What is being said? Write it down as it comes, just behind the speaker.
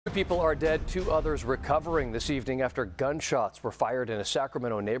Two people are dead, two others recovering this evening after gunshots were fired in a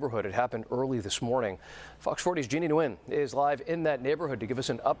Sacramento neighborhood. It happened early this morning. Fox 40's Jeannie Nguyen is live in that neighborhood to give us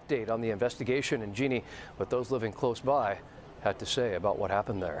an update on the investigation. And Jeannie, what those living close by had to say about what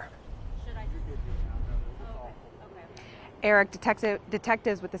happened there. Eric,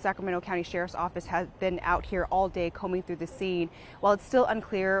 detectives with the Sacramento County Sheriff's Office have been out here all day combing through the scene. While it's still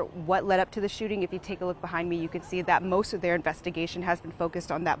unclear what led up to the shooting, if you take a look behind me, you can see that most of their investigation has been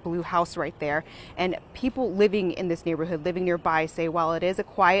focused on that blue house right there. And people living in this neighborhood, living nearby, say while it is a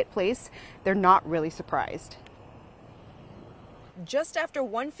quiet place, they're not really surprised. Just after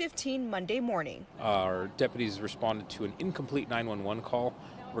 1:15 Monday morning, our deputies responded to an incomplete 911 call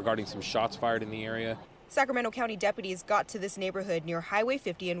regarding some shots fired in the area. Sacramento County deputies got to this neighborhood near Highway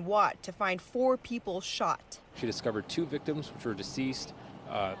 50 in Watt to find 4 people shot. She discovered 2 victims, which were deceased,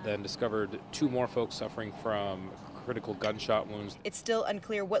 then discovered 2 more folks suffering from critical gunshot wounds. It's still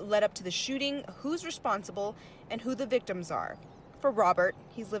unclear what led up to the shooting, who's responsible, and who the victims are. For Robert,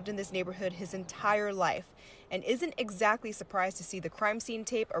 he's lived in this neighborhood his entire life and isn't exactly surprised to see the crime scene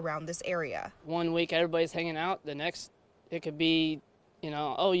tape around this area. One week everybody's hanging out, the next it could be,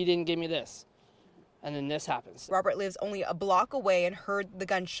 oh, you didn't give me this. And then this happens. Robert lives only a block away and heard the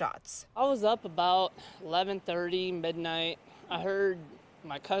gunshots. I was up about 11:30, midnight. I heard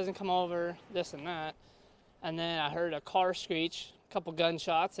my cousin come over, this and that. And then I heard a car screech, a couple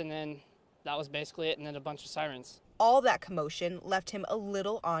gunshots, and then that was basically it, and then a bunch of sirens. All that commotion left him a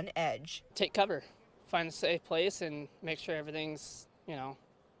little on edge. Take cover, find a safe place, and make sure everything's,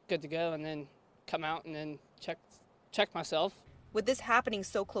 good to go, and then come out and then check myself. With this happening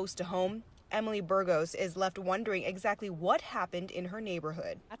so close to home, Emily Burgos is left wondering exactly what happened in her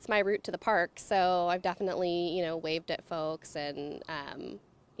neighborhood. That's my route to the park, so I've definitely, waved at folks, and,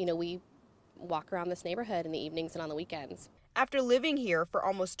 we walk around this neighborhood in the evenings and on the weekends. After living here for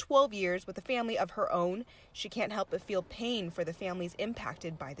almost 12 years with a family of her own, she can't help but feel pain for the families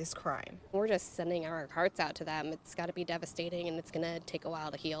impacted by this crime. We're just sending our hearts out to them. It's got to be devastating, and it's going to take a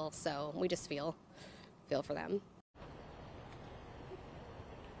while to heal, so we just feel for them.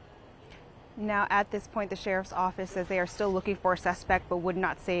 Now, at this point, the Sheriff's Office says they are still looking for a suspect, but would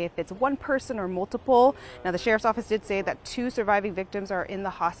not say if it's one person or multiple. Now, the Sheriff's Office did say that 2 surviving victims are in the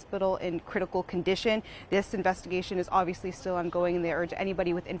hospital in critical condition. This investigation is obviously still ongoing, and they urge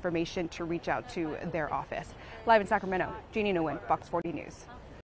anybody with information to reach out to their office. Live in Sacramento, Jeannie Nguyen, Fox 40 News.